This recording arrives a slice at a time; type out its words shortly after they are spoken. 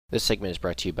This segment is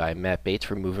brought to you by Matt Bates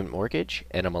from Movement Mortgage,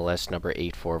 NMLS number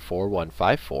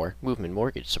 844154. Movement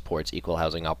Mortgage supports equal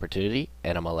housing opportunity,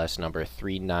 NMLS number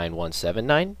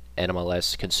 39179,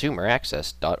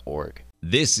 NMLSconsumeraccess.org.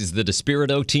 This is the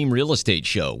Despirito Team Real Estate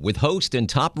Show with host and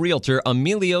top realtor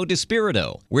Emilio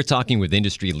Despirito. We're talking with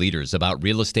industry leaders about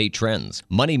real estate trends,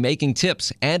 money-making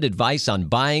tips, and advice on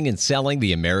buying and selling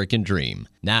the American dream.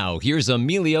 Now, here's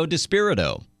Emilio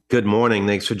Despirito. Good morning.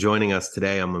 Thanks for joining us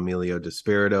today. I'm Emilio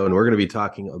Despirito, and we're going to be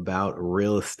talking about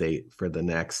real estate for the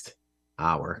next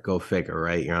hour. Go figure,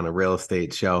 right? You're on a real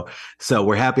estate show. So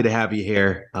we're happy to have you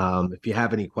here. If you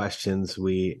have any questions,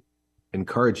 we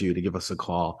encourage you to give us a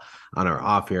call on our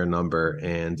off-air number,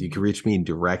 and you can reach me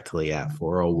directly at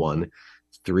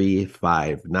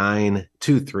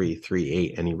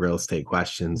 401-359-2338. Any real estate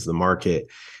questions. The market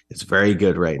is very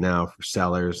good right now for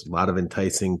sellers. A lot of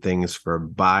enticing things for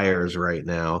buyers right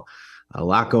now. A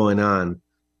lot going on.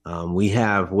 We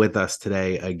have with us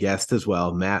today a guest as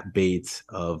well, Matt Bates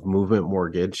of Movement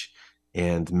Mortgage.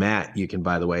 And Matt, you can,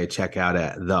 by the way, check out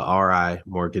at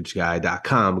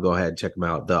therimortgageguy.com. Go ahead, check them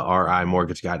out,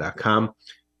 therimortgageguy.com.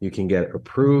 You can get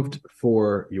approved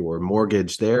for your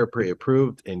mortgage there,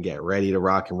 pre-approved, and get ready to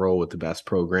rock and roll with the best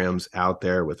programs out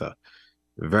there with a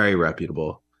very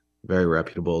reputable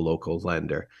local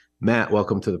lender. Matt,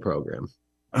 welcome to the program.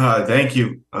 Thank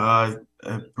you. I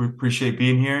appreciate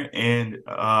being here, and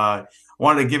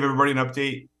wanted to give everybody an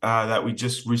update that we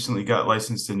just recently got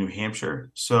licensed in New Hampshire.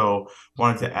 So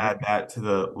wanted to add that to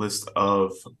the list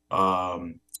of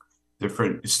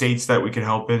different states that we can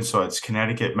help in. So it's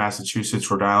Connecticut, Massachusetts,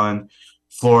 Rhode Island,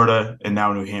 Florida, and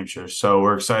now New Hampshire. So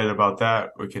we're excited about that.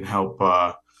 We can help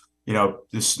the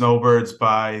snowbirds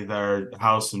buy their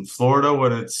house in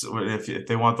Florida if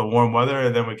they want the warm weather,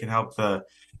 and then we can help the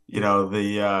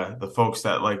folks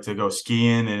that like to go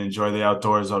skiing and enjoy the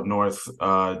outdoors up north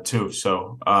too.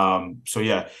 So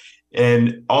yeah.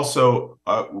 And also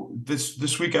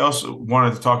this week I also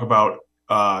wanted to talk about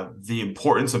the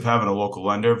importance of having a local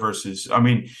lender versus,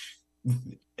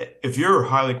 if you're a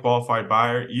highly qualified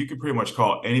buyer, you can pretty much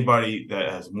call anybody that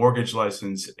has a mortgage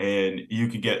license and you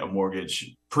can get a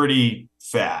mortgage pretty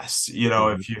fast.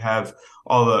 If you have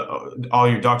all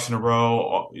your ducks in a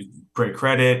row, great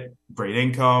credit, great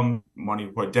income, money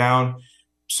put down.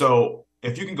 So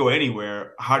if you can go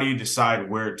anywhere, how do you decide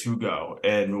where to go?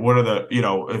 And what are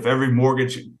if every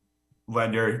mortgage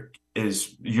lender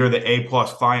you're the A+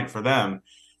 client for them,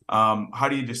 how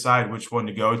do you decide which one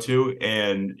to go to?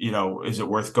 And, is it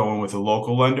worth going with a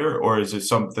local lender, or is it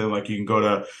something like you can go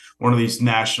to one of these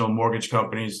national mortgage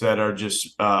companies that are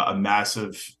just a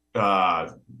massive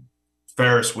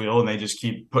Ferris wheel, and they just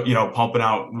keep pumping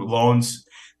out loans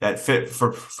that fit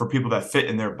for people that fit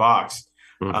in their box.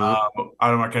 Mm-hmm.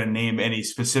 I'm not going to name any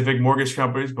specific mortgage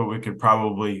companies, but we could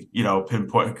probably,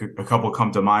 pinpoint a couple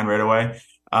come to mind right away.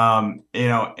 And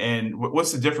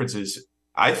what's the difference is,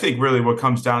 I think really what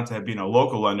comes down to being a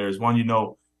local lender is one, we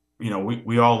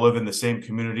all live in the same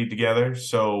community together.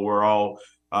 So we're all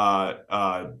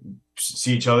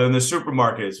see each other in the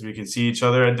supermarkets. We can see each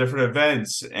other at different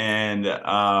events and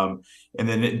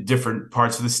then in different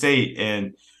parts of the state.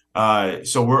 And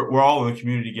so we're all in the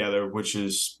community together, which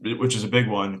is a big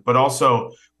one. But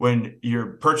also when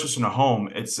you're purchasing a home,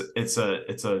 it's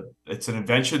an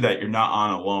adventure that you're not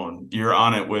on alone. You're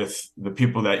on it with the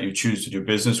people that you choose to do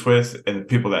business with and the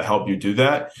people that help you do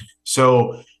that.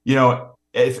 So,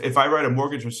 if I write a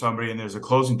mortgage with somebody and there's a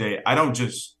closing date, I don't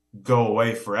just go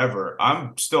away forever.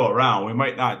 I'm still around. We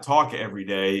might not talk every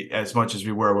day as much as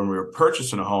we were when we were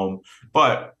purchasing a home,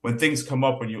 but when things come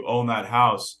up when you own that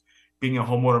house, being a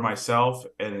homeowner myself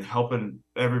and helping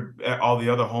all the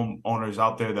other homeowners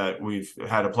out there that we've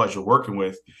had a pleasure working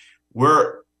with,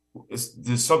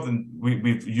 there's something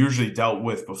we've usually dealt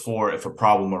with before if a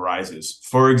problem arises.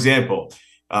 For example,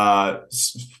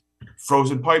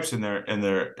 frozen pipes in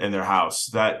their house.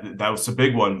 That was a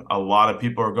big one. A lot of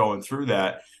people are going through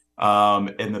that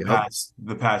in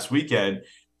the past weekend.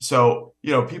 So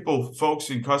folks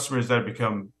and customers that have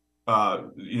become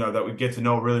that we get to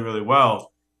know really, really well.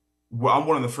 I'm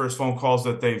one of the first phone calls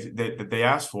that they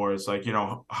ask for is like,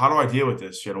 how do I deal with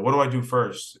this? What do I do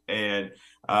first? And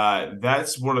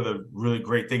that's one of the really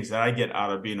great things that I get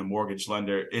out of being a mortgage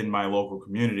lender in my local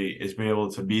community is being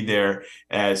able to be there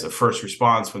as a first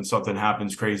response when something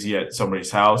happens crazy at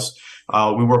somebody's house.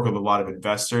 We work with a lot of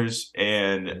investors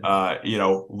and,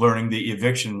 learning the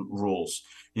eviction rules.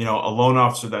 A loan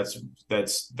officer that's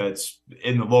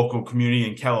in the local community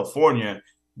in California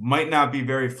might not be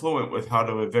very fluent with how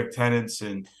to evict tenants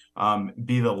and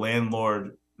be the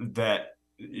landlord that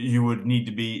you would need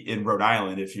to be in Rhode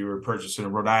Island if you were purchasing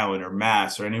in Rhode Island or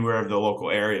Mass or anywhere of the local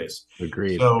areas.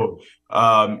 Agreed. So,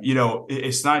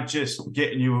 it's not just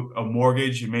getting you a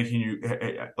mortgage and making you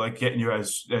like getting you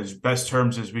as best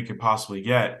terms as we could possibly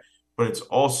get, but it's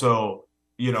also,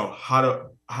 how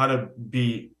to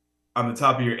be on the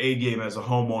top of your A game as a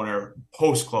homeowner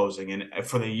post closing and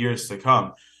for the years to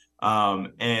come.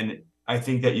 And I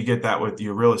think that you get that with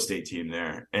your real estate team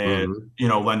there, and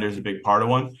lender's a big part of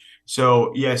one.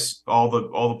 So yes, all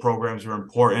the programs are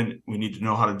important. We need to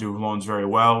know how to do loans very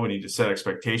well. We need to set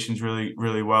expectations really,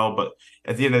 really well. But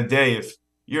at the end of the day, if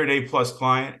you're an A+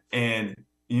 client and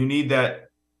you need that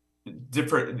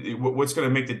what's going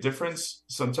to make the difference,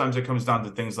 sometimes it comes down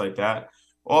to things like that.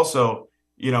 Also,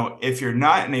 if you're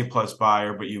not an A+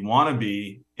 buyer, but you want to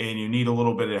be, and you need a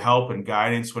little bit of help and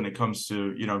guidance when it comes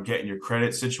to, getting your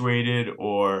credit situated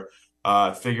or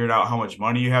figuring out how much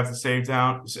money you have to save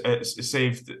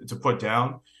to put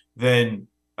down, then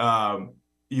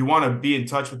you want to be in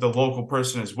touch with the local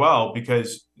person as well,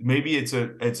 because maybe it's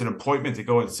an appointment to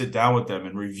go and sit down with them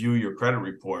and review your credit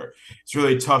report. It's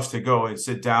really tough to go and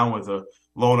sit down with a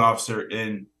loan officer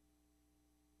in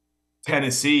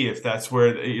Tennessee, if that's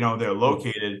where they're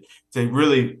located, to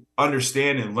really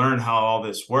understand and learn how all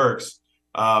this works.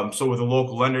 So with a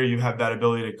local lender, you have that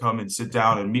ability to come and sit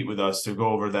down and meet with us to go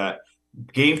over that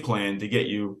game plan to get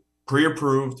you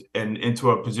pre-approved and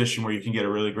into a position where you can get a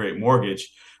really great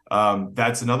mortgage.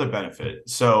 That's another benefit.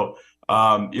 So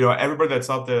everybody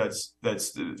that's out there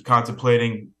that's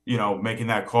contemplating making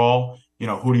that call,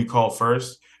 who do you call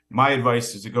first? My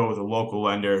advice is to go with a local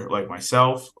lender like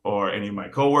myself or any of my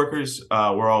coworkers.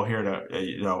 We're all here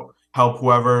to, help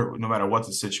whoever, no matter what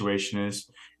the situation is,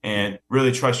 and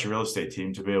really trust your real estate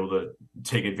team to be able to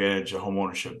take advantage of home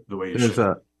ownership the way you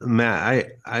should. Matt,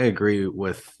 I agree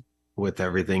with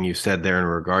everything you said there in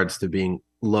regards to being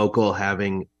local,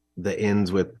 having the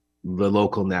ins with the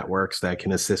local networks that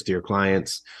can assist your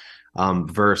clients.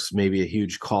 Versus maybe a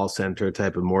huge call center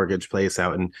type of mortgage place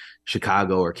out in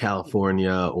Chicago or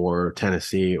California or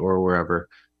Tennessee or wherever.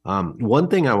 One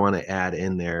thing I want to add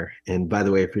in there, and by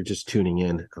the way, if you're just tuning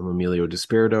in, I'm Emilio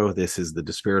Despirito. This is the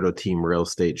Despirito Team Real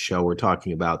Estate Show. We're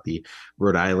talking about the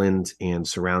Rhode Island and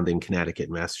surrounding Connecticut,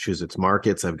 Massachusetts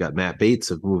markets. I've got Matt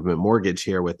Bates of Movement Mortgage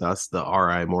here with us, the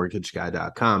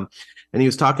RIMortgageguy.com. And he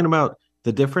was talking about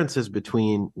the differences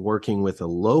between working with a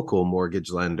local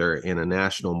mortgage lender and a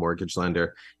national mortgage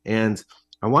lender. And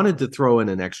I wanted to throw in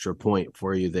an extra point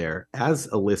for you there. As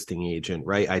a listing agent,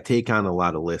 right? I take on a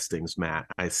lot of listings, Matt.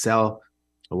 I sell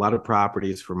a lot of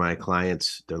properties for my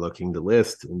clients. They're looking to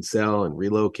list and sell and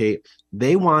relocate.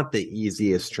 They want the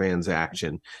easiest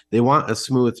transaction. They want a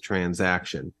smooth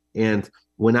transaction. And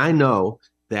when I know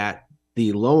that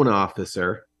the loan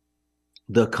officer,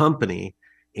 the company,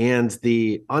 and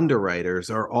the underwriters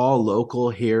are all local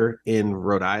here in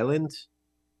Rhode Island,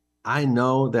 I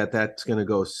know that that's going to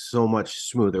go so much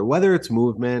smoother, whether it's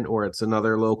Movement or it's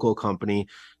another local company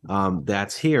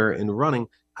that's here and running.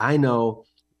 I know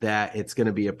that it's going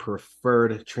to be a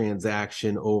preferred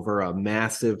transaction over a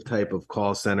massive type of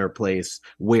call center place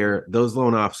where those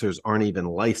loan officers aren't even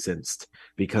licensed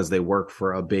because they work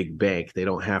for a big bank. They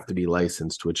don't have to be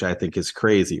licensed, which I think is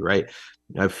crazy, right?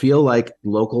 I feel like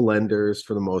local lenders,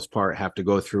 for the most part, have to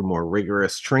go through more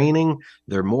rigorous training.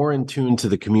 They're more in tune to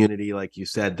the community. Like you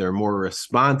said, they're more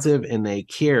responsive and they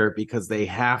care because they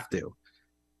have to.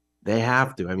 They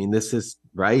have to. I mean, this is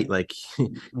right. Like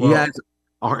you guys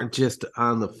aren't just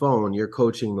on the phone. You're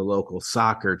coaching the local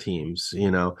soccer teams,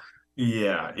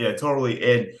 Yeah, totally.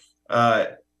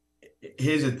 And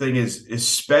here's the thing is,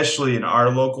 especially in our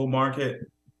local market,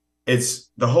 it's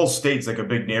the whole state's like a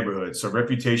big neighborhood. So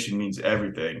reputation means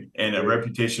everything. And a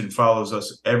reputation follows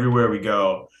us everywhere we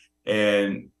go.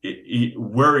 And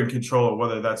we're in control of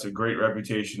whether that's a great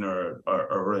reputation or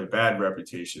a really bad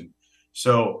reputation.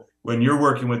 So when you're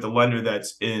working with a lender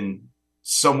that's in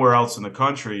somewhere else in the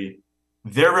country,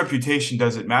 their reputation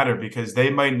doesn't matter because they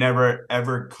might never,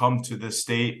 ever come to the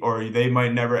state, or they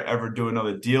might never, ever do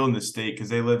another deal in the state because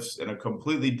they live in a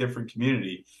completely different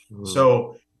community.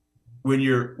 So when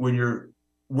you're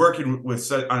working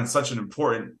with on such an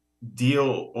important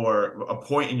deal or a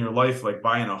point in your life, like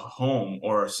buying a home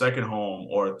or a second home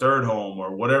or a third home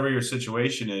or whatever your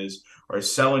situation is, or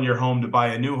selling your home to buy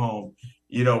a new home,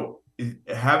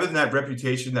 having that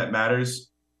reputation that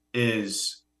matters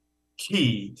is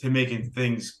key to making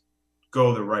things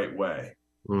go the right way.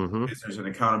 Because there's an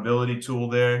accountability tool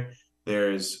there.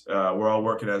 There's we're all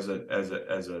working as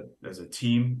a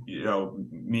team,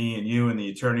 me and you and the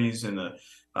attorneys and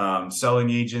the selling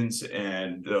agents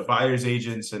and the buyer's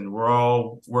agents, and we're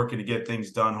all working to get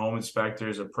things done. Home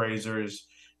inspectors, appraisers,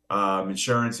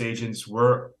 insurance agents.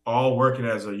 We're all working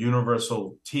as a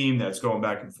universal team that's going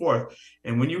back and forth.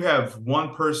 And when you have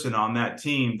one person on that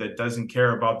team that doesn't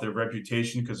care about their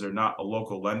reputation because they're not a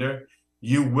local lender,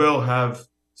 you will have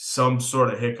some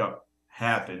sort of hiccup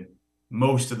happen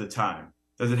most of the time.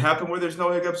 Does it happen where there's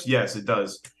no hiccups? Yes, it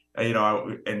does.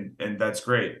 And that's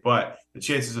great. But the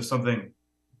chances of something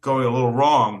going a little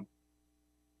wrong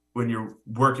when you're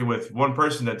working with one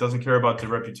person that doesn't care about their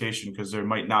reputation because they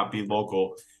might not be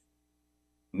local,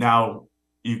 now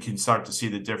you can start to see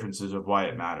the differences of why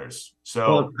it matters. So,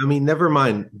 well, I mean, never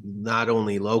mind not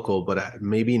only local, but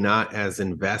maybe not as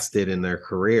invested in their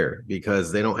career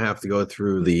because they don't have to go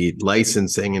through the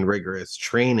licensing and rigorous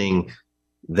training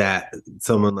that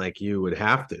someone like you would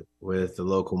have to with the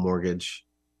local mortgage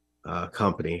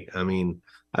company. I mean,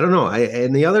 I don't know.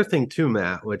 And the other thing too,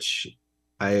 Matt, which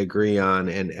I agree on,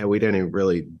 and we didn't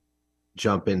really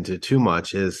jump into too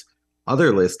much, is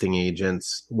other listing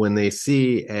agents when they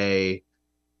see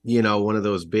one of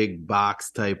those big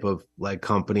box type of like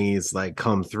companies like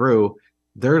come through,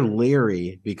 they're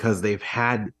leery because they've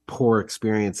had poor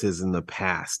experiences in the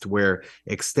past where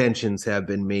extensions have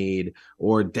been made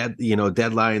or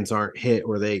deadlines aren't hit,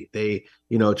 or they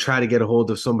try to get a hold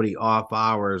of somebody off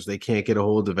hours, they can't get a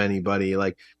hold of anybody.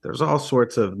 Like there's all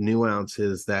sorts of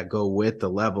nuances that go with the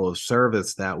level of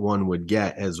service that one would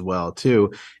get as well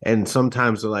too. And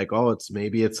sometimes they're like, oh,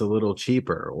 maybe it's a little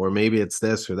cheaper, or maybe it's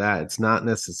this or that. It's not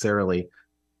necessarily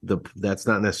that's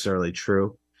not necessarily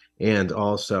true. And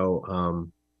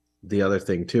also, the other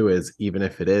thing too is even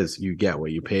if it is, you get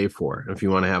what you pay for. If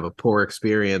you want to have a poor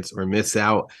experience or miss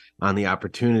out on the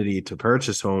opportunity to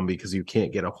purchase home because you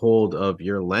can't get a hold of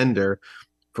your lender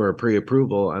for a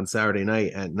pre-approval on Saturday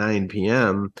night at 9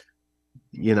 p.m.,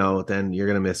 then you're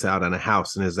going to miss out on a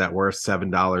house. And is that worth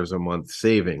 $7 a month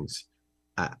savings?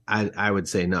 I would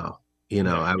say no.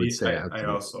 I would say I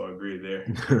also agree there.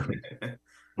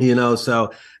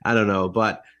 So I don't know,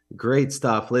 but great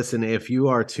stuff. Listen, if you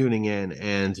are tuning in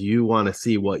and you want to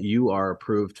see what you are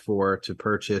approved for to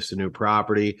purchase a new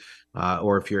property,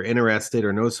 or if you're interested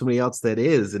or know somebody else that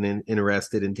is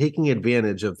interested in taking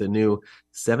advantage of the new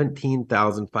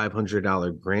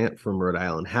 $17,500 grant from Rhode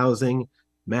Island Housing,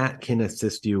 Matt can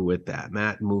assist you with that.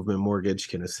 Matt Movement Mortgage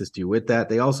can assist you with that.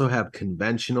 They also have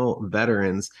conventional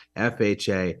veterans,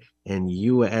 FHA, and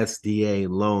USDA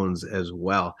loans as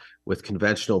well, with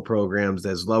conventional programs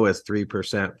as low as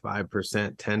 3%,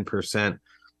 5%,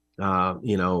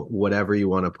 10%, whatever you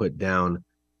want to put down.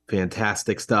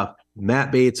 Fantastic stuff.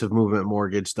 Matt Bates of Movement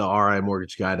Mortgage, the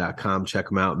RIMortgageguy.com.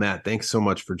 Check him out. Matt, thanks so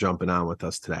much for jumping on with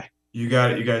us today. You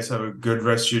got it. You guys have a good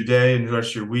rest of your day and the rest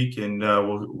of your week, and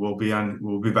we'll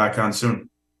be back on soon.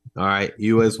 All right.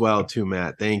 You as well too,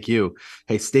 Matt. Thank you.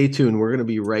 Hey, stay tuned. We're going to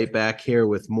be right back here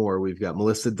with more. We've got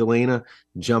Melissa Delana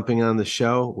jumping on the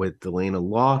show with Delana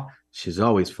Law. She's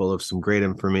always full of some great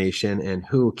information, and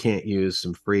who can't use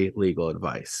some free legal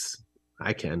advice?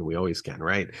 I can. We always can,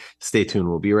 right? Stay tuned.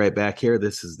 We'll be right back here.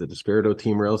 This is the Despirito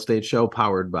Team Real Estate Show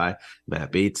powered by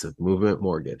Matt Bates of Movement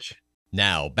Mortgage.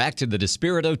 Now, back to the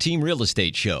Despirito Team Real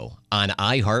Estate Show on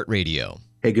iHeartRadio.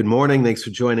 Hey, good morning. Thanks for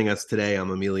joining us today.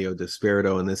 I'm Emilio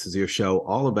Despirito, and this is your show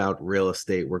all about real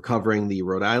estate. We're covering the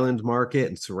Rhode Island market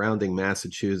and surrounding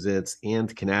Massachusetts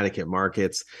and Connecticut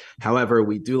markets. However,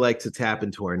 we do like to tap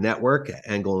into our network at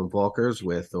Engel & Volkers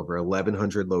with over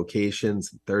 1,100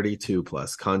 locations, 32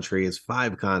 plus countries,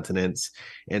 5 continents.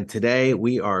 And today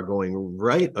we are going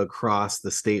right across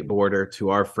the state border to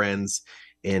our friends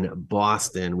in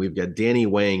Boston. We've got Danny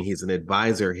Wang. He's an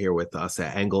advisor here with us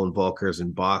at Engel & Volkers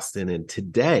in Boston. And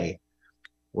today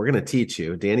we're going to teach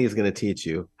you, Danny is going to teach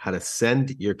you how to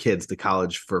send your kids to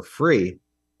college for free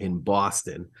in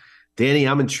Boston. Danny,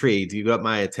 I'm intrigued. You got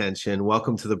my attention.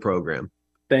 Welcome to the program.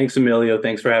 Thanks, Emilio.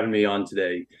 Thanks for having me on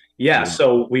today. Yeah,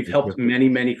 so we've helped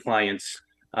many clients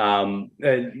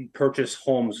purchase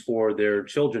homes for their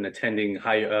children attending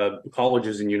high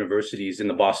colleges and universities in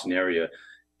the Boston area.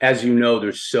 As you know,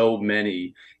 there's so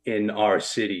many in our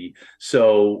city.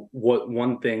 So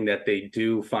one thing that they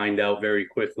do find out very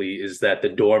quickly is that the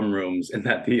dorm rooms and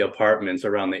that the apartments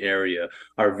around the area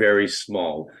are very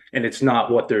small. And it's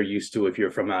not what they're used to if you're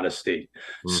from out of state.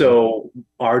 Mm-hmm. So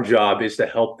our job is to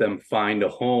help them find a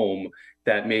home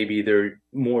that maybe they're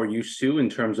more used to in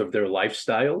terms of their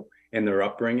lifestyle and their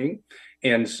upbringing.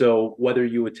 And so whether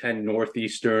you attend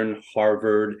Northeastern,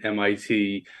 Harvard,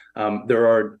 MIT, there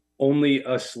are only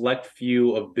a select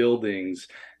few of buildings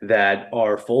that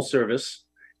are full service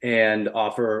and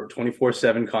offer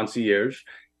 24/7 concierge.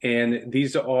 And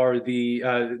these are the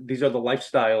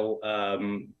lifestyle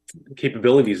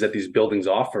capabilities that these buildings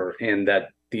offer and that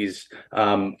these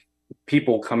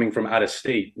people coming from out of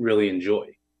state really enjoy.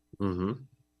 Mm-hmm.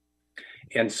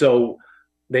 And so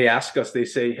they ask us, they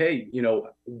say, hey,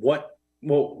 what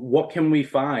can we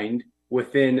find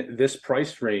within this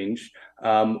price range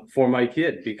for my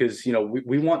kid? Because,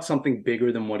 we want something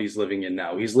bigger than what he's living in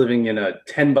now. He's living in a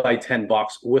 10 by 10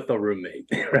 box with a roommate,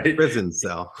 right? Prison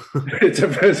cell. It's a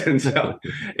prison cell.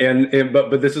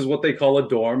 But this is what they call a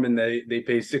dorm, and they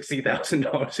pay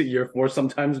 $60,000 a year for,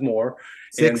 sometimes more.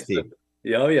 60. And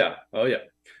oh yeah.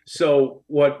 So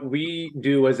what we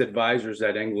do as advisors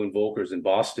at England Volkers in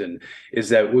Boston is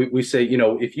that we say,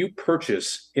 if you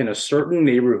purchase in a certain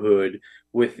neighborhood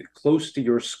with close to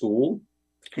your school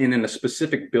and in a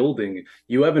specific building,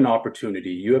 you have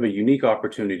a unique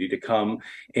opportunity to come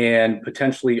and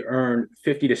potentially earn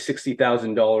 $50,000 to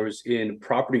 $60,000 in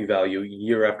property value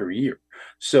year after year.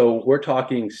 So we're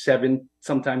talking 7,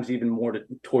 sometimes even more,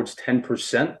 towards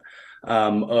 10%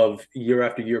 of year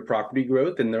after year property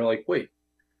growth. And they're like, wait,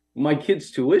 my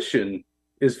kid's tuition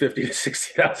is $50,000 to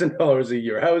 $60,000 a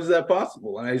year. How is that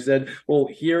possible? And I said, well,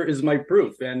 here is my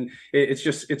proof. And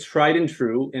it's tried and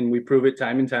true. And we prove it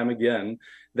time and time again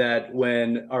that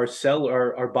when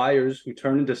our buyers, who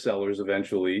turn into sellers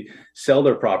eventually, sell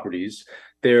their properties,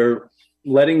 they're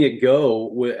letting it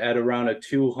go at around a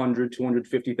 $200,000 to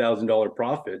 $250,000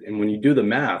 profit. And when you do the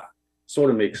math, it sort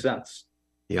of makes sense.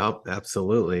 Yep,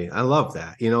 absolutely. I love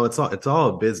that. It's all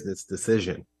a business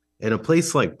decision. In a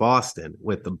place like Boston,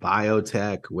 with the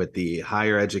biotech, with the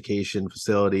higher education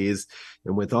facilities,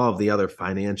 and with all of the other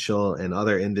financial and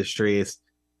other industries,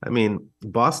 I mean,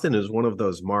 Boston is one of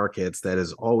those markets that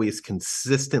has always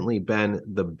consistently been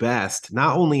the best,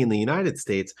 not only in the United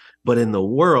States, but in the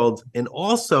world. And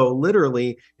also,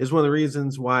 literally, is one of the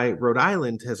reasons why Rhode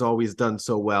Island has always done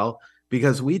so well,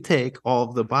 because we take all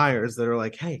of the buyers that are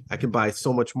like, hey, I can buy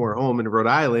so much more home in Rhode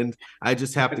Island. I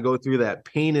just have to go through that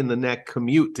pain in the neck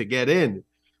commute to get in.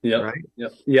 Yeah. Right.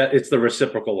 Yeah. It's the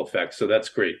reciprocal effect. So that's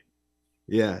great.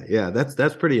 Yeah.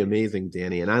 That's pretty amazing,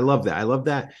 Danny. And I love that.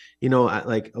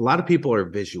 Like, a lot of people are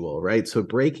visual, right? So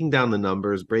breaking down the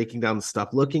numbers, breaking down the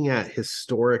stuff, looking at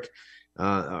historic,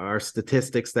 our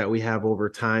statistics that we have over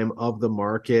time of the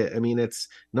market. I mean, it's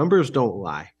numbers don't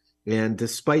lie. And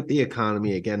despite the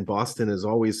economy, again, Boston has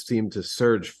always seemed to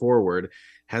surge forward.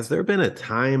 Has there been a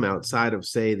time outside of,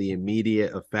 say, the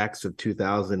immediate effects of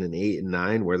 2008 and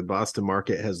 9 where the Boston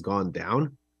market has gone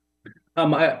down?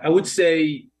 I would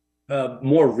say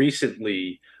more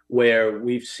recently, where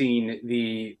we've seen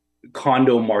the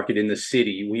condo market in the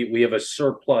city, we have a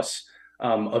surplus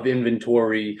of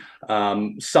inventory,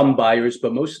 some buyers,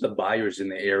 but most of the buyers in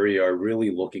the area are really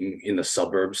looking in the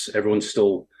suburbs.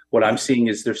 What I'm seeing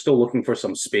is they're still looking for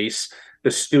some space.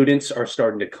 The students are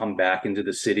starting to come back into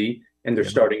the city, and they're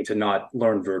starting to not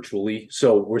learn virtually.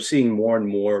 So we're seeing more and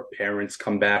more parents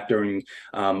come back during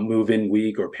move-in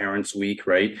week or parents' week,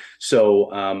 right?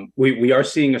 So we are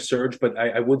seeing a surge, but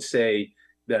I would say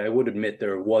that I would admit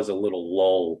there was a little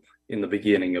lull in the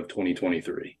beginning of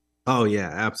 2023. Oh yeah,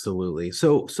 absolutely.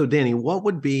 So Danny, what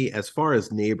would be, as far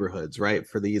as neighborhoods, right,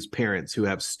 for these parents who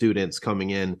have students coming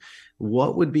in,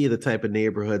 what would be the type of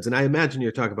neighborhoods? And I imagine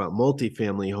you're talking about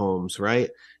multifamily homes,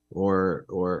 right?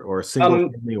 Or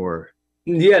single family, or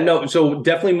yeah, no, so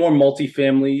definitely more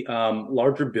multifamily,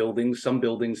 larger buildings. Some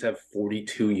buildings have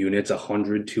 42 units,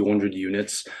 100, 200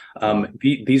 units.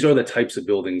 These are the types of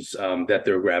buildings that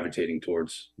they're gravitating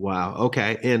towards. Wow.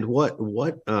 Okay. And what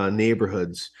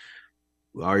neighborhoods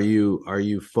are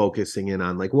you focusing in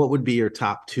on? Like, what would be your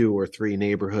top 2 or 3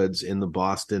 neighborhoods in the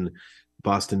Boston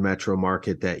metro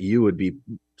market that you would be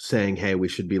saying, hey, we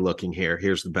should be looking here,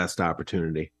 here's the best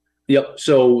opportunity? Yep.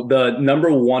 So the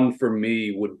number one for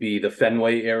me would be the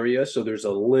Fenway area. So there's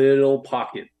a little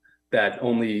pocket that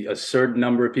only a certain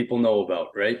number of people know about,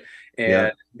 right?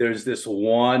 And there's this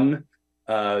one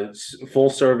full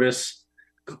service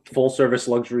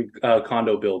luxury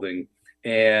condo building,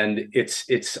 and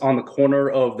it's on the corner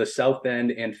of the South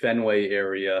End and Fenway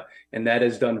area, and that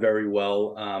has done very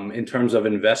well in terms of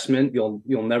investment. You'll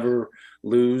never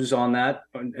lose on that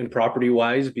and property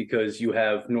wise, because you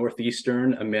have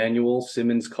Northeastern, Emmanuel,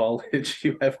 Simmons College,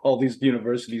 you have all these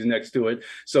universities next to it,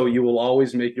 so you will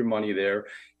always make your money there.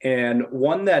 And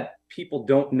one that people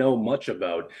don't know much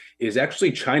about is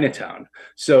actually Chinatown.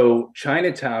 So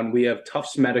Chinatown, we have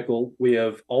Tufts Medical, we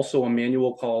have also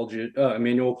Emmanuel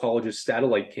College's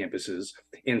satellite campuses,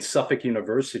 and Suffolk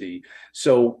University.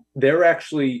 So they're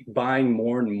actually buying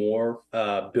more and more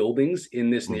buildings in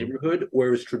this neighborhood,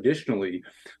 whereas traditionally,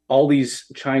 all these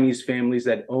Chinese families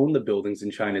that own the buildings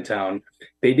in Chinatown,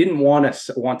 they didn't want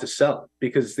to sell,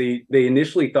 because they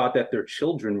initially thought that their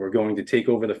children were going to take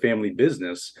over the family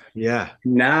business. Yeah.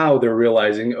 Now they're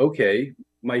realizing, okay,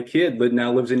 my kid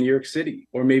now lives in New York City,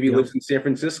 or maybe lives in San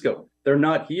Francisco. They're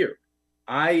not here.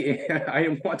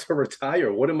 I want to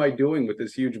retire. What am I doing with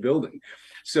this huge building?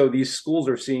 So these schools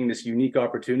are seeing this unique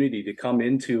opportunity to come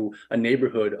into a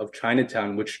neighborhood of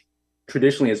Chinatown, which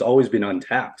traditionally has always been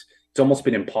untapped. It's almost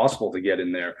been impossible to get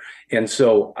in there. And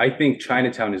so I think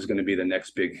Chinatown is going to be the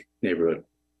next big neighborhood.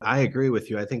 I agree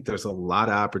with you. I think there's a lot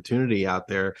of opportunity out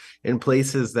there in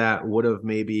places that would have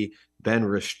maybe been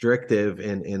restrictive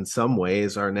in some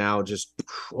ways are now just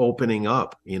opening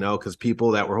up, because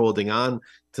people that were holding on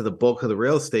to the bulk of the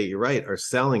real estate, you're right, are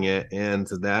selling it. And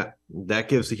that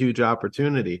gives a huge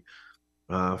opportunity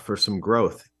for some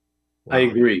growth. Wow. I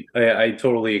agree. I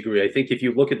totally agree. I think if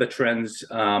you look at the trends,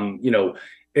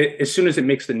 as soon as it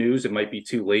makes the news, it might be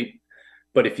too late.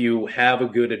 But if you have a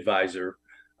good advisor,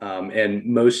 and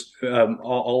most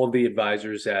all of the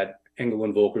advisors at Engel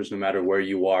and Volkers, no matter where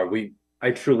you are, I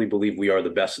truly believe we are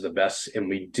the best of the best, and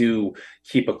we do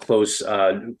keep a close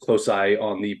eye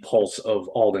on the pulse of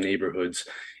all the neighborhoods.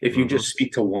 If you just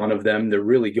speak to one of them, they're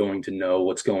really going to know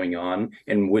what's going on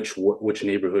and which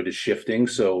neighborhood is shifting.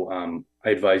 So I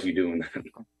advise you doing that.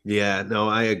 Yeah, no,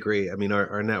 I agree. I mean,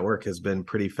 our network has been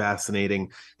pretty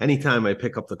fascinating. Anytime I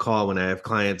pick up the call when I have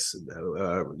clients,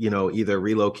 either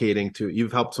relocating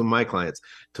you've helped some of my clients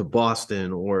to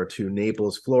Boston or to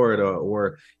Naples, Florida,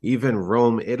 or even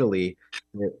Rome, Italy.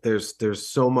 There's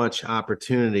so much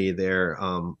opportunity there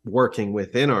working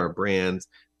within our brand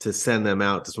to send them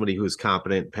out to somebody who's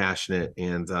competent, passionate,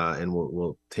 and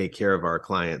will take care of our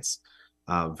clients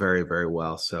very, very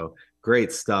well. So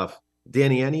great stuff.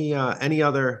 Danny, anything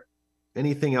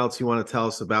else you want to tell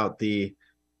us about the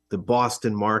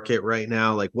Boston market right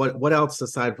now? Like what else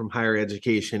aside from higher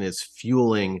education is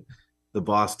fueling the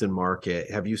Boston market?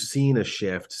 Have you seen a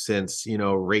shift since,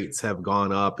 rates have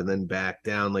gone up and then back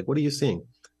down? Like, what are you seeing?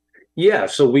 Yeah,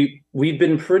 so we've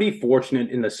been pretty fortunate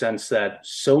in the sense that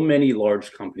so many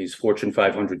large companies, Fortune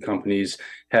 500 companies,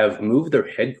 have moved their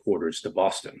headquarters to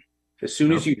Boston. As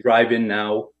soon as you drive in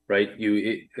now, right,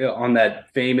 on that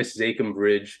famous Zakim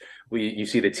Bridge, you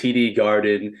see the TD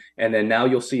Garden, and then now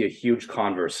you'll see a huge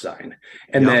Converse sign.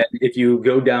 And then if you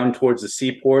go down towards the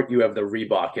seaport, you have the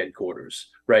Reebok headquarters,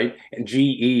 right? And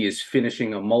GE is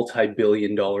finishing a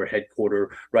multi-billion-dollar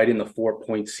headquarter right in the Fort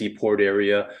Point Seaport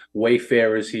area.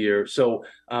 Wayfair is here. So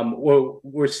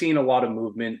we're seeing a lot of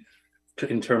movement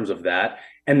in terms of that.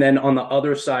 And then on the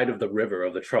other side of the river,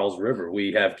 of the Charles River,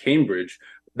 we have Cambridge,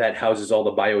 that houses all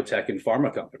the biotech and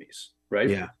pharma companies, right?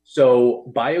 Yeah. So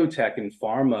biotech and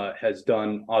pharma has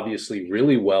done obviously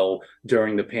really well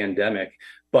during the pandemic,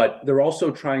 but they're also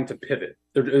trying to pivot.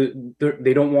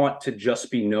 They don't want to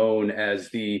just be known as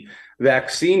the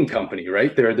vaccine company,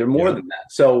 right? They're more than that.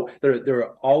 So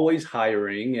they're always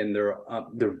hiring, and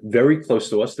they're very close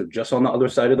to us. They're just on the other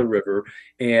side of the river,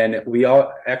 and we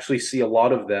all actually see a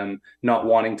lot of them not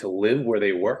wanting to live where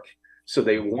they work. So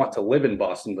they want to live in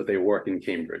Boston, but they work in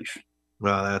Cambridge.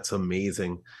 Wow, that's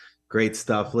amazing. Great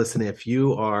stuff. Listen, if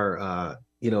you are,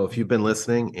 if you've been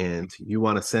listening and you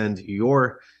want to send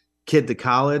your kid to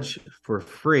college for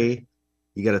free,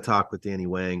 you got to talk with Danny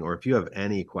Wang. Or if you have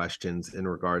any questions in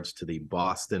regards to the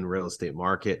Boston real estate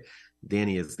market,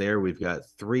 Danny is there. We've got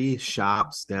 3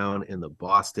 shops down in the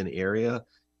Boston area,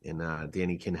 and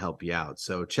Danny can help you out.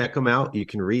 So check him out. You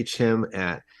can reach him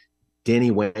at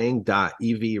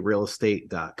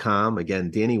DannyWang.evrealestate.com.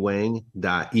 Again,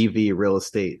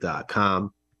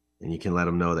 DannyWang.evrealestate.com. And you can let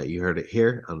them know that you heard it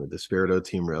here on the Despirito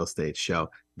Team Real Estate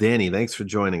Show. Danny, thanks for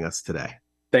joining us today.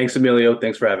 Thanks, Emilio.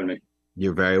 Thanks for having me.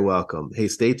 You're very welcome. Hey,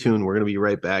 stay tuned. We're going to be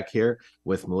right back here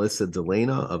with Melissa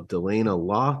Delana of Delana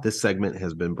Law. This segment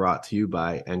has been brought to you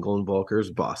by Engel &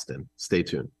 Volkers, Boston. Stay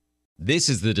tuned. This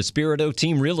is the Despirito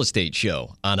Team Real Estate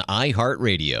Show on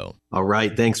iHeartRadio. All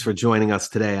right. Thanks for joining us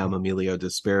today. I'm Emilio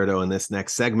Despirito, and this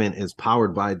next segment is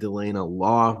powered by Delana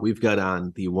Law. We've got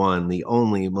on the one, the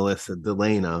only Melissa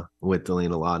Delana with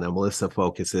Delana Law. Now, Melissa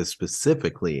focuses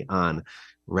specifically on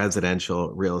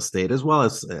residential real estate, as well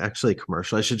as actually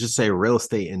commercial. I should just say real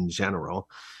estate in general.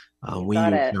 We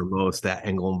use her most at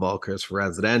Engel & Volkers for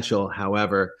residential.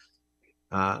 However,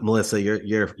 Melissa,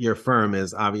 your firm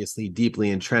is obviously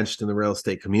deeply entrenched in the real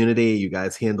estate community. You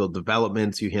guys handle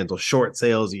developments, you handle short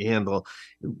sales, you handle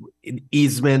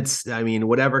easements. I mean,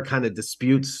 whatever kind of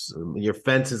disputes, your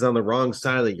fence is on the wrong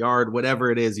side of the yard,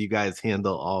 whatever it is, you guys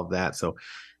handle all of that. So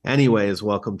anyways,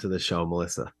 welcome to the show,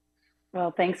 Melissa.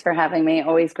 Well, thanks for having me.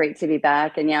 Always great to be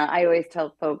back. And yeah, I always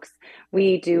tell folks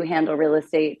we do handle real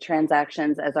estate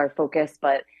transactions as our focus,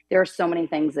 but there are so many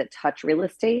things that touch real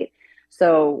estate.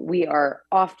 So we are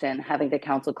often having to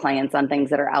counsel clients on things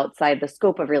that are outside the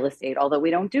scope of real estate. Although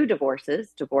we don't do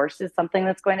divorces, divorce is something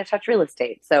that's going to touch real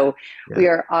estate. So we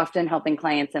are often helping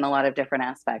clients in a lot of different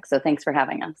aspects. So thanks for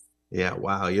having us. Yeah,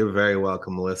 wow. You're very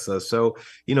welcome, Melissa. So,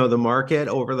 the market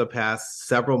over the past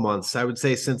several months, I would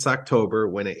say since October,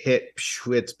 when it hit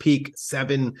its peak,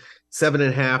 7.5,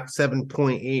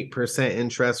 7.8%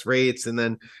 interest rates. And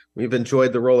then we've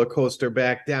enjoyed the roller coaster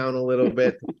back down a little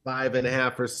bit,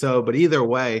 5.5 or so. But either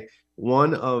way,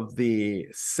 one of the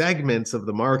segments of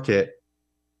the market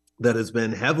that has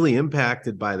been heavily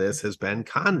impacted by this has been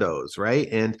condos, right?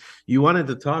 And you wanted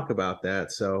to talk about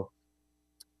that. So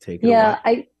take it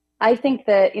away. I think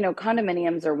that,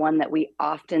 condominiums are one that we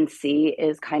often see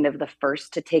is kind of the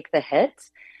first to take the hit,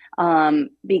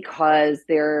 because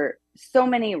there are so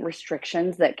many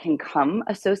restrictions that can come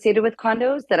associated with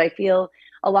condos that I feel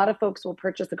a lot of folks will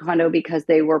purchase a condo because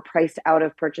they were priced out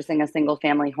of purchasing a single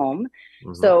family home.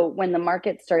 Mm-hmm. So when the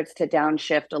market starts to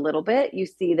downshift a little bit, you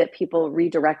see that people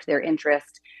redirect their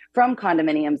interest from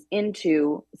condominiums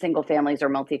into single families or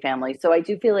multifamily. So I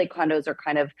do feel like condos are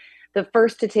kind of the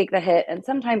first to take the hit and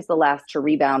sometimes the last to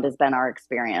rebound has been our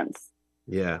experience.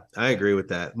 Yeah, I agree with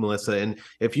that, Melissa. And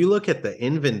if you look at the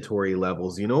inventory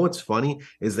levels, what's funny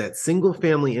is that single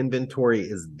family inventory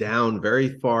is down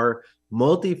very far.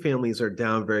 Multifamilies are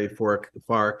down very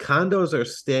far. Condos are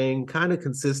staying kind of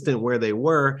consistent where they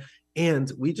were. And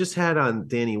we just had on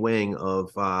Danny Wang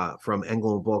from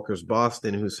Engel & Volker's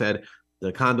Boston, who said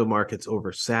the condo market's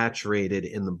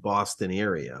oversaturated in the Boston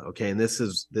area. Okay. And this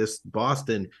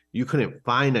Boston, you couldn't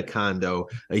find a condo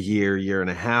a year and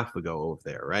a half ago over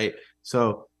there. Right.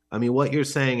 So, what you're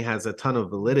saying has a ton of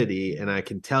validity. And I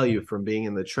can tell you from being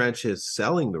in the trenches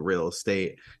selling the real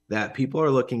estate that people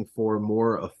are looking for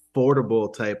more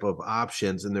affordable type of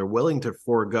options, and they're willing to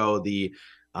forego the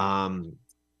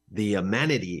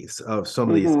amenities of some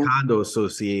of these condo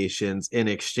associations in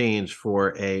exchange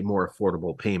for a more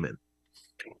affordable payment.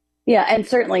 Yeah, and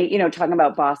certainly, talking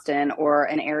about Boston or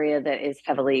an area that is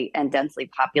heavily and densely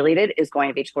populated is going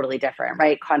to be totally different,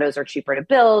 right? Condos are cheaper to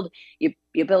build. You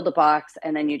build a box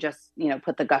and then you just,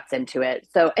 put the guts into it.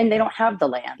 So, and they don't have the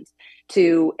land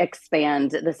to expand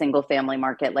the single family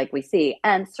market like we see.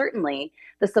 And certainly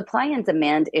the supply and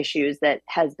demand issues that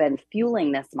has been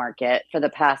fueling this market for the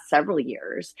past several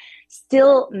years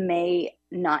still may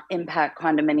not impact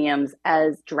condominiums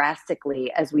as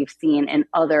drastically as we've seen in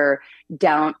other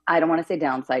I don't want to say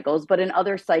down cycles, but in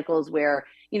other cycles where,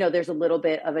 there's a little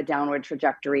bit of a downward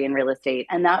trajectory in real estate.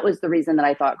 And that was the reason that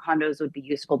I thought condos would be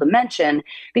useful to mention,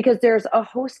 because there's a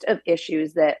host of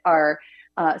issues that are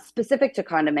specific to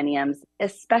condominiums,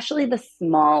 especially the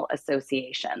small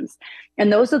associations. And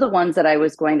those are the ones that I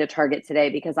was going to target today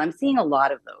because I'm seeing a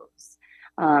lot of those.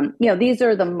 These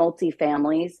are the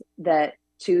multifamilies that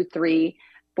 2, 3,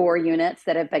 4 units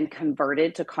that have been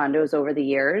converted to condos over the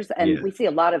years. And we see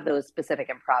a lot of those specific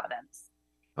in Providence.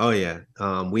 Oh yeah.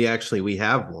 We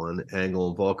have one,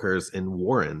 Engel & Volker's in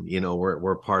Warren.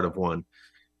 We're part of one.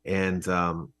 And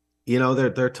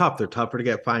they're tough. They're tougher to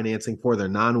get financing for. They're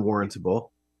non-warrantable,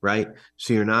 right?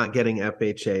 So you're not getting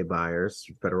FHA buyers,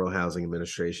 Federal Housing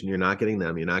Administration. You're not getting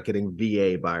them. You're not getting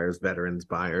VA buyers, veterans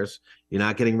buyers. You're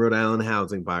not getting Rhode Island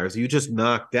housing buyers. You just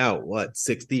knocked out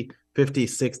 60%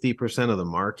 of the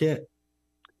market.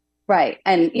 Right.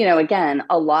 And, again,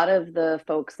 a lot of the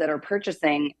folks that are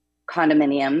purchasing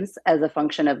condominiums as a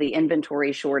function of the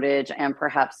inventory shortage and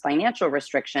perhaps financial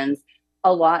restrictions,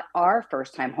 a lot are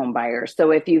first-time home buyers.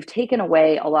 So if you've taken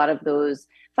away a lot of those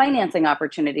financing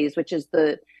opportunities, which is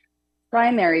the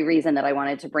primary reason that I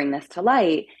wanted to bring this to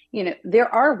light, there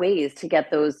are ways to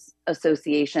get those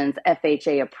associations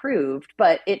FHA approved,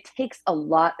 but it takes a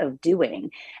lot of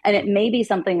doing. And it may be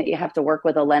something that you have to work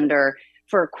with a lender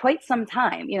for quite some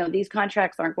time. These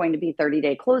contracts aren't going to be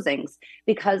 30-day closings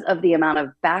because of the amount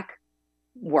of back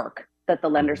work that the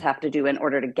lenders have to do in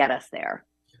order to get us there.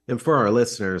 And for our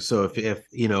listeners, so if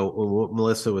what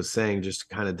Melissa was saying, just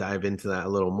to kind of dive into that a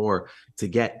little more, to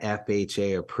get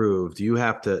FHA approved, you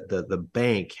have to, the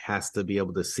bank has to be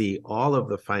able to see all of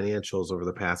the financials over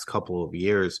the past couple of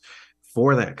years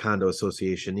for that condo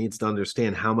association, needs to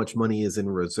understand how much money is in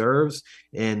reserves,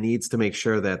 and needs to make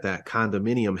sure that that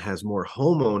condominium has more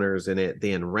homeowners in it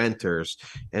than renters.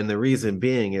 And the reason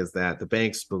being is that the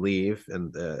banks believe,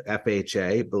 and the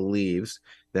FHA believes,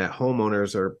 that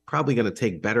homeowners are probably going to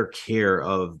take better care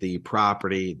of the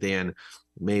property than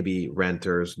maybe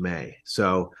renters may.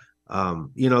 So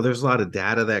there's a lot of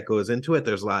data that goes into it.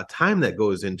 There's a lot of time that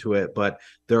goes into it, but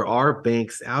there are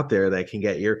banks out there that can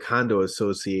get your condo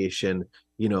association,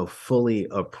 fully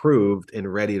approved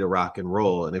and ready to rock and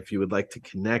roll. And if you would like to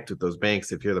connect with those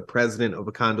banks, if you're the president of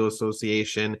a condo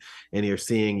association and you're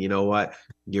seeing,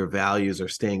 your values are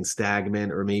staying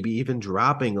stagnant or maybe even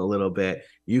dropping a little bit,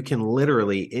 you can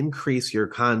literally increase your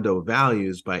condo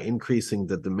values by increasing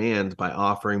the demand by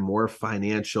offering more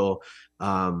financial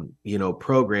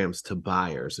programs to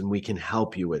buyers, and we can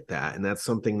help you with that. And that's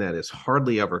something that is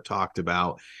hardly ever talked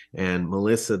about. And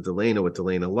Melissa Delana with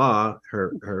Delana Law,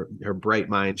 her bright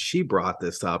mind, she brought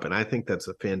this up, and I think that's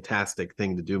a fantastic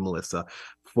thing to do, Melissa.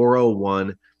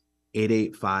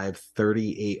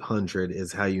 401-885-3800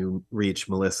 is how you reach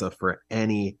Melissa for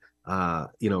any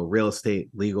real estate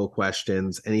legal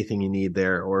questions, anything you need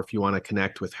there, or if you want to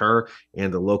connect with her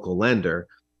and a local lender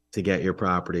to get your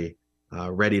property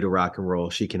ready to rock and roll.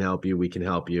 She can help you. We can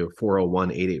help you.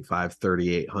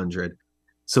 401-885-3800.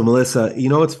 So, Melissa,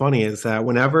 what's funny is that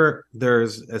whenever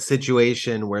there's a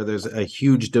situation where there's a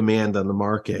huge demand on the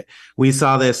market, we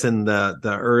saw this in the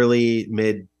early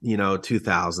mid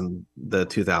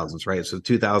 2000s, right? So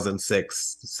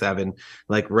 2006, 7,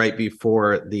 like right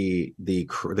before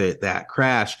that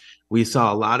crash, we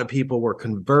saw a lot of people were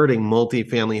converting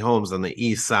multifamily homes on the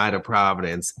east side of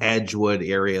Providence, Edgewood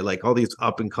area, like all these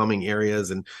up and coming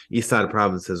areas. And east side of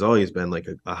Providence has always been like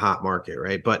a hot market,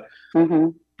 right? But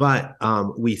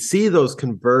we see those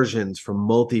conversions from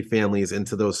multifamilies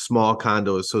into those small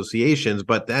condo associations.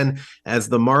 But then as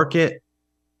the market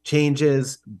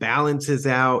changes, balances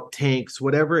out, tanks,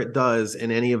 whatever it does in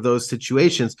any of those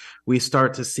situations, we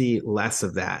start to see less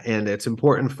of that. And it's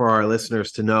important for our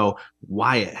listeners to know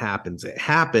why it happens. It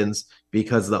happens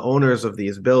because the owners of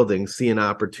these buildings see an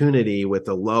opportunity with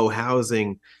a low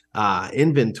housing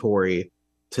inventory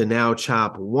to now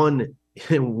chop one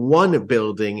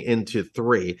building into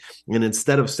 3. And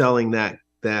instead of selling that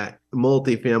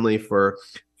multifamily for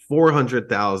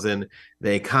 $400,000,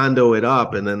 they condo it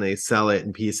up and then they sell it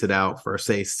and piece it out for,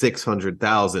 say,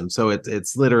 $600,000. So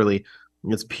it's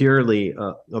purely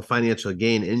a financial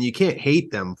gain, and you can't hate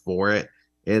them for it.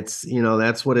 It's,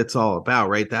 that's what it's all about,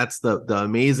 right? That's the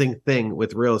amazing thing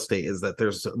with real estate, is that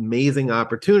there's amazing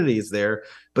opportunities there,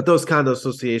 but those condo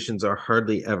associations are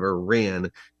hardly ever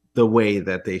ran the way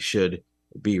that they should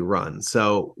be run.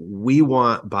 So we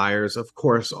want buyers, of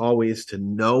course, always to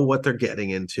know what they're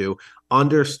getting into,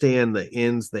 understand the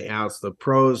ins, the outs, the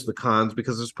pros, the cons,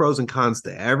 because there's pros and cons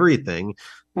to everything.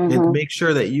 And to make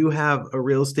sure that you have a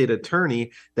real estate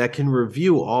attorney that can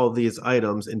review all of these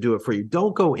items and do it for you.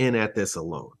 Don't go in at this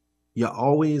alone. You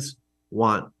always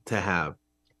want to have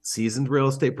seasoned real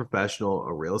estate professional,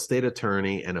 a real estate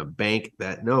attorney, and a bank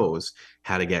that knows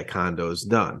how to get condos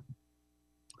done.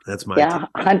 That's my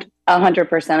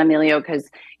 100%, Emilio, because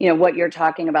what you're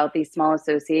talking about, these small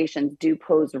associations do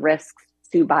pose risks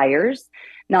to buyers.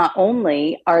 Not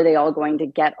only are they all going to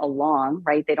get along,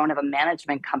 right? They don't have a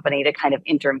management company to kind of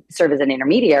serve as an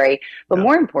intermediary, but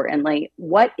more importantly,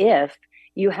 what if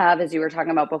you have, as you were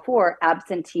talking about before,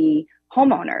 absentee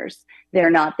homeowners? They're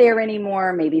not there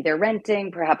anymore. Maybe they're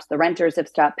renting. Perhaps the renters have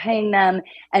stopped paying them,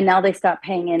 and now they stop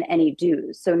paying in any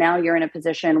dues. So now you're in a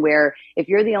position where if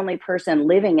you're the only person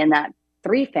living in that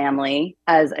 3-family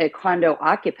as a condo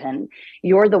occupant,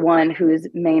 you're the one who's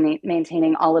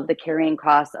maintaining all of the carrying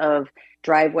costs of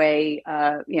driveway,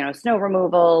 snow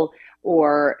removal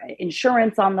or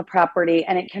insurance on the property.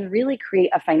 And it can really create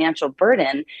a financial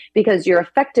burden, because you're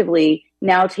effectively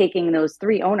now taking those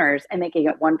 3 owners and making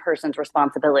it one person's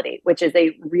responsibility, which is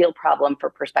a real problem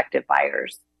for prospective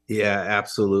buyers. Yeah,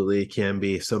 absolutely can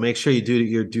be. So make sure you do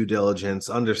your due diligence,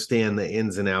 understand the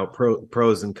ins and outs,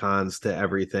 pros and cons to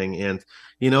everything. And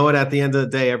you know what, at the end of the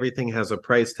day, everything has a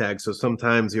price tag. So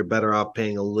sometimes you're better off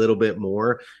paying a little bit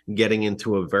more, getting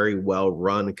into a very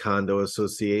well-run condo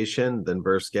association than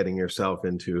versus getting yourself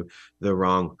into the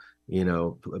wrong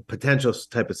potential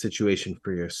type of situation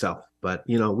for yourself. But,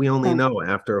 we only know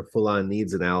after a full-on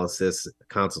needs analysis,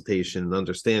 consultation, and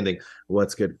understanding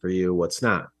what's good for you, what's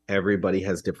not. Everybody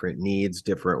has different needs,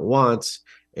 different wants,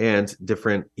 and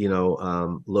different,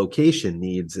 location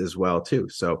needs as well too.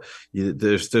 So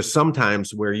there's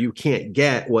sometimes where you can't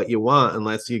get what you want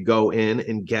unless you go in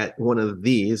and get one of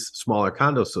these smaller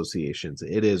condo associations.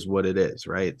 It is what it is,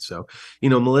 right? So,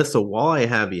 Melissa, while I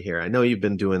have you here, I know you've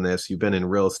been doing this. You've been in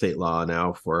real estate law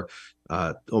now for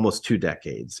almost 2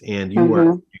 decades, and you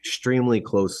work extremely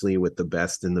closely with the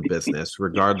best in the business,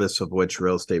 regardless of which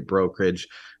real estate brokerage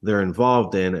they're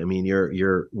involved in. I mean,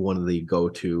 you're one of the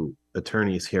go-to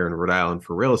attorneys here in Rhode Island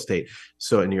for real estate,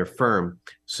 so in your firm.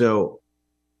 So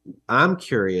I'm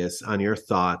curious on your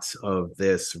thoughts of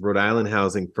this Rhode Island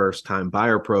Housing First Time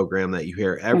Buyer Program that you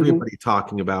hear everybody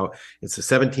talking about. It's a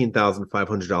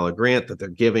 $17,500 grant that they're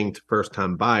giving to first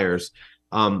time buyers.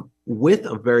 With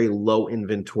a very low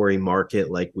inventory market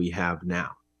like we have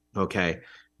now, okay,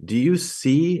 do you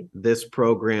see this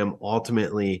program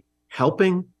ultimately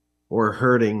helping or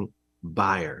hurting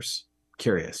buyers?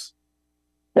 Curious.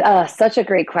 Such a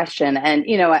great question. And,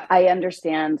 I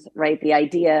understand, right? The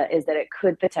idea is that it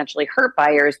could potentially hurt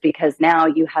buyers because now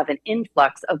you have an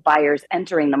influx of buyers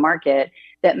entering the market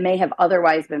that may have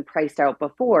otherwise been priced out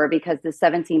before because the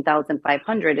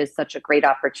 17,500 is such a great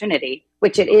opportunity,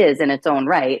 which it is in its own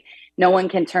right. No one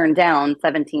can turn down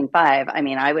 17.5. I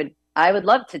mean, I would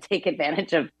love to take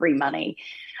advantage of free money.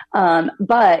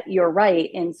 But you're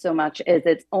right in so much as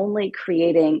it's only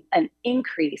creating an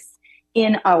increase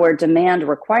in our demand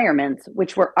requirements,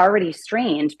 which were already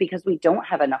strained because we don't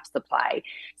have enough supply.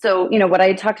 So, what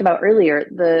I talked about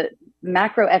earlier, the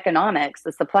macroeconomics,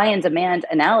 the supply and demand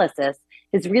analysis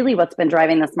is really what's been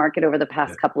driving this market over the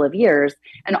past couple of years.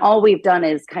 And all we've done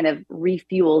is kind of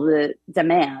refuel the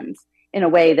demand in a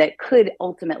way that could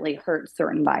ultimately hurt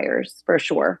certain buyers for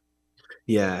sure.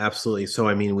 Yeah, absolutely. So,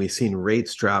 I mean, we've seen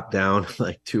rates drop down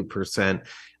like 2%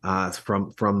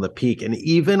 from the peak. And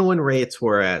even when rates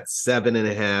were at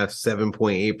 7.5%,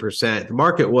 7.8%, the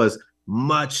market was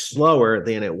much slower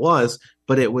than it was,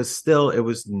 but it was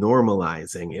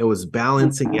normalizing. It was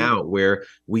balancing out where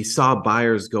we saw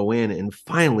buyers go in and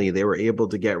finally they were able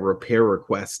to get repair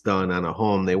requests done on a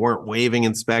home. They weren't waiving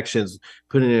inspections,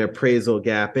 putting an appraisal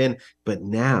gap in. But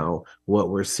now what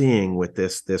we're seeing with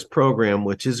this program,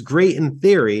 which is great in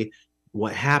theory,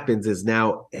 what happens is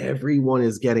now everyone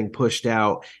is getting pushed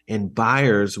out, and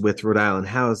buyers with Rhode Island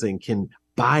Housing can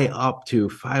buy up to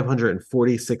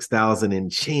 $546,000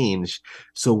 and change.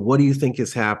 So what do you think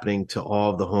is happening to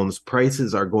all of the homes?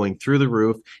 Prices are going through the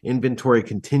roof. Inventory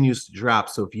continues to drop.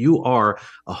 So if you are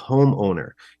a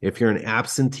homeowner, if you're an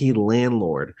absentee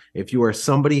landlord, if you are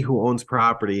somebody who owns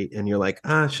property and you're like,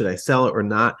 should I sell it or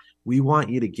not? We want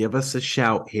you to give us a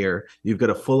shout here. You've got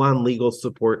a full-on legal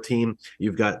support team.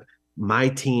 You've got my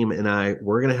team and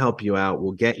we're going to help you out.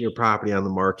 We'll get your property on the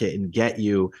market and get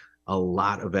you a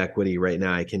lot of equity right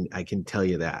now. I can tell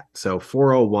you that. So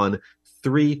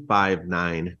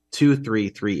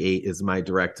 401-359-2338 is my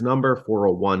direct number,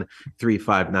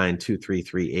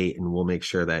 401-359-2338. And we'll make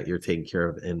sure that you're taken care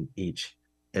of in each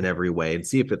and every way and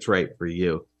see if it's right for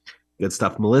you. Good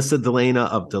stuff. Melissa Delana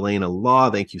of Delana Law,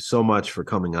 thank you so much for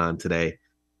coming on today.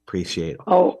 Appreciate it.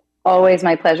 Oh, always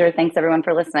my pleasure. Thanks everyone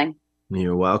for listening.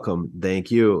 You're welcome.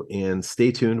 Thank you. And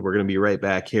stay tuned. We're going to be right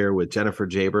back here with Jennifer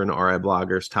Jaber and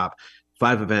RIBlogger's top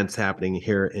 5 events happening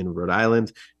here in Rhode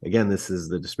Island. Again, this is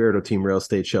the Despirito Team Real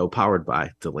Estate Show powered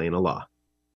by Delana Law.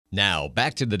 Now,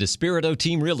 back to the Despirito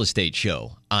Team Real Estate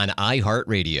Show on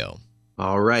iHeartRadio.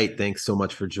 All right. Thanks so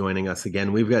much for joining us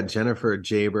again. We've got Jennifer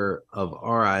Jaber of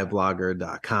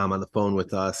RIBlogger.com on the phone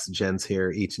with us. Jen's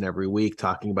here each and every week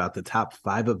talking about the top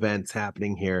 5 events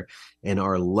happening here in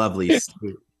our lovely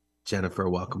state. Jennifer,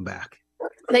 welcome back.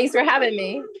 Thanks for having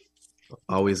me.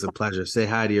 Always a pleasure. Say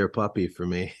hi to your puppy for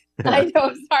me. I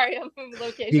know. Sorry, I'm from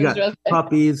location. You got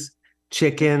puppies,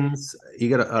 chickens. You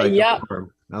got a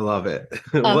farm. I love it.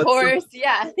 A horse.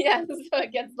 Yeah. So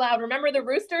it gets loud. Remember the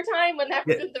rooster time when that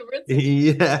was the rooster?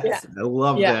 Yes. Yeah. I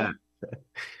love that.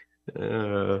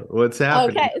 What's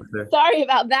happening? Okay. Sorry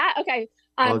about that. Okay.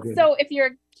 So if you're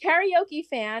a karaoke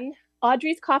fan,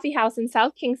 Audrey's Coffee House in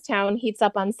South Kingstown heats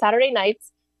up on Saturday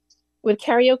nights with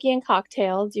karaoke and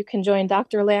cocktails. You can join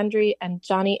Dr. Landry and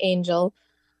Johnny Angel,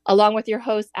 along with your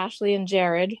hosts, Ashley and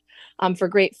Jared, for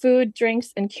great food,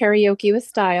 drinks, and karaoke with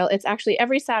style. It's actually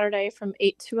every Saturday from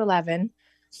 8 to 11.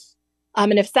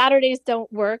 And if Saturdays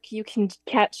don't work, you can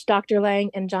catch Dr.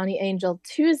 Lang and Johnny Angel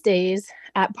Tuesdays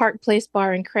at Park Place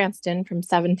Bar in Cranston from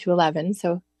 7 to 11.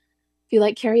 So if you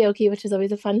like karaoke, which is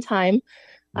always a fun time,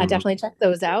 definitely check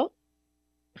those out.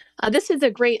 This is a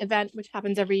great event, which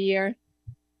happens every year.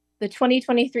 The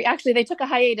 2023, actually, they took a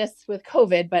hiatus with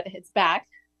COVID, but it's back.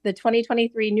 The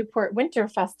 2023 Newport Winter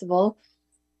Festival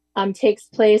takes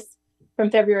place from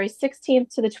February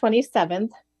 16th to the 27th.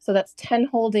 So that's 10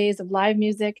 whole days of live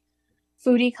music,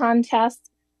 foodie contests,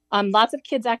 lots of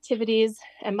kids' activities,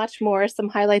 and much more. Some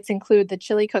highlights include the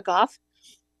chili cook-off,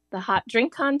 the hot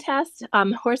drink contest,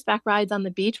 horseback rides on the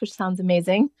beach, which sounds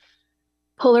amazing,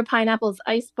 Polar Pineapples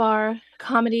Ice Bar,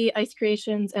 comedy, ice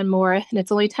creations, and more. And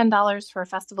it's only $10 for a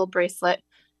festival bracelet.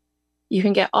 You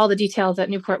can get all the details at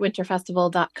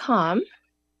newportwinterfestival.com.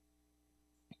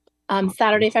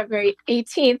 Saturday, February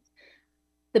 18th,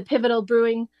 the Pivotal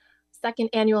Brewing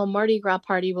second annual Mardi Gras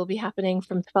party will be happening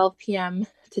from 12 p.m.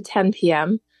 to 10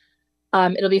 p.m.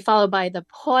 It'll be followed by the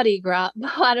Potty Gras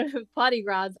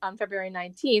on February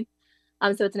 19th.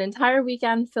 So it's an entire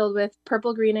weekend filled with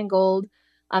purple, green, and gold,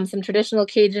 some traditional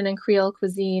Cajun and Creole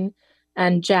cuisine,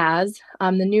 and jazz.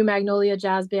 The new Magnolia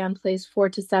Jazz Band plays 4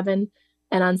 to 7.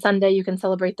 And on Sunday, you can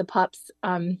celebrate the pups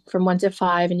from 1 to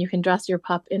 5, and you can dress your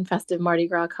pup in festive Mardi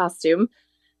Gras costume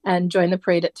and join the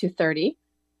parade at 2:30.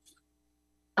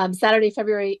 Saturday,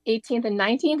 February 18th and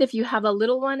 19th, if you have a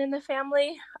little one in the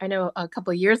family, I know a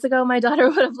couple of years ago my daughter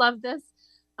would have loved this.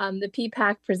 The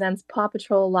PPAC presents Paw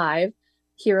Patrol Live,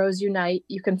 Heroes Unite.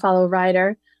 You can follow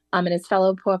Ryder and his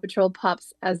fellow Paw Patrol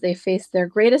pups as they face their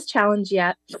greatest challenge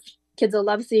yet. Kids will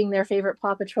love seeing their favorite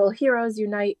Paw Patrol heroes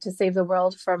unite to save the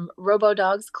world from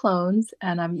Robo-Dog's clones.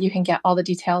 And you can get all the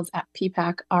details at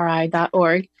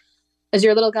ppacri.org. Is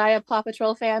your little guy a Paw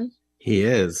Patrol fan? He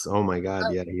is. Oh my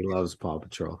God. Yeah, he loves Paw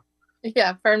Patrol.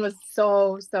 Yeah, Fern was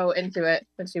so into it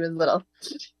when she was little.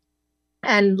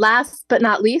 And last but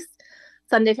not least,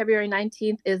 Sunday, February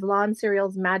 19th is Lawn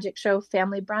Cereal's Magic Show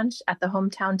Family Brunch at the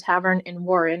Hometown Tavern in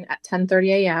Warren at 10:30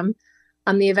 a.m.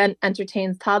 The event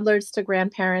entertains toddlers to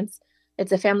grandparents.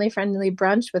 It's a family-friendly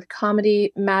brunch with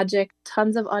comedy, magic,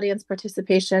 tons of audience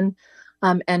participation,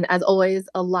 and as always,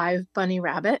 a live bunny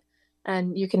rabbit.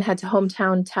 And you can head to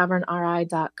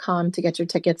hometowntavernri.com to get your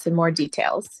tickets and more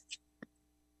details.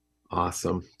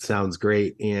 Awesome. Sounds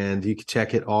great. And you can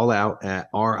check it all out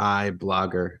at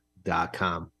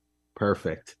RIBlogger.com.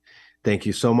 Perfect. Thank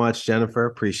you so much, Jennifer.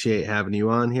 Appreciate having you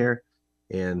on here.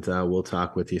 And we'll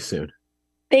talk with you soon.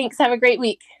 Thanks. Have a great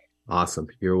week. Awesome.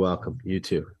 You're welcome. You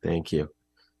too. Thank you.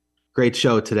 Great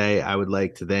show today. I would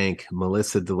like to thank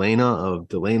Melissa Delana of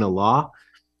Delana Law,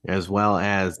 as well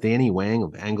as Danny Wang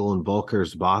of Engel and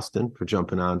Volkers Boston for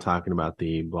jumping on talking about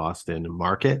the Boston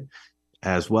market,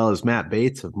 as well as Matt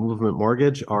Bates of Movement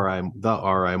Mortgage,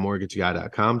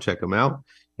 RIMortgageguy.com. Check them out.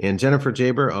 And Jennifer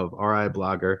Jaber of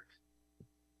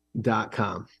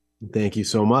RIBlogger.com. Thank you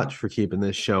so much for keeping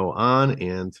this show on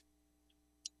and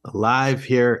live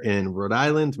here in Rhode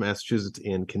Island, Massachusetts,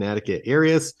 and Connecticut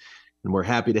areas. And we're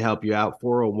happy to help you out.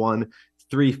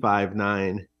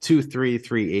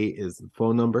 401-359-2338 is the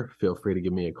phone number. Feel free to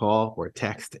give me a call or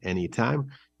text anytime.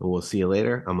 And we'll see you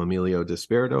later. I'm Emilio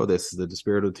Despirito. This is the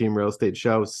Despirito Team Real Estate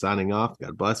Show signing off.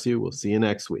 God bless you. We'll see you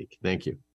next week. Thank you.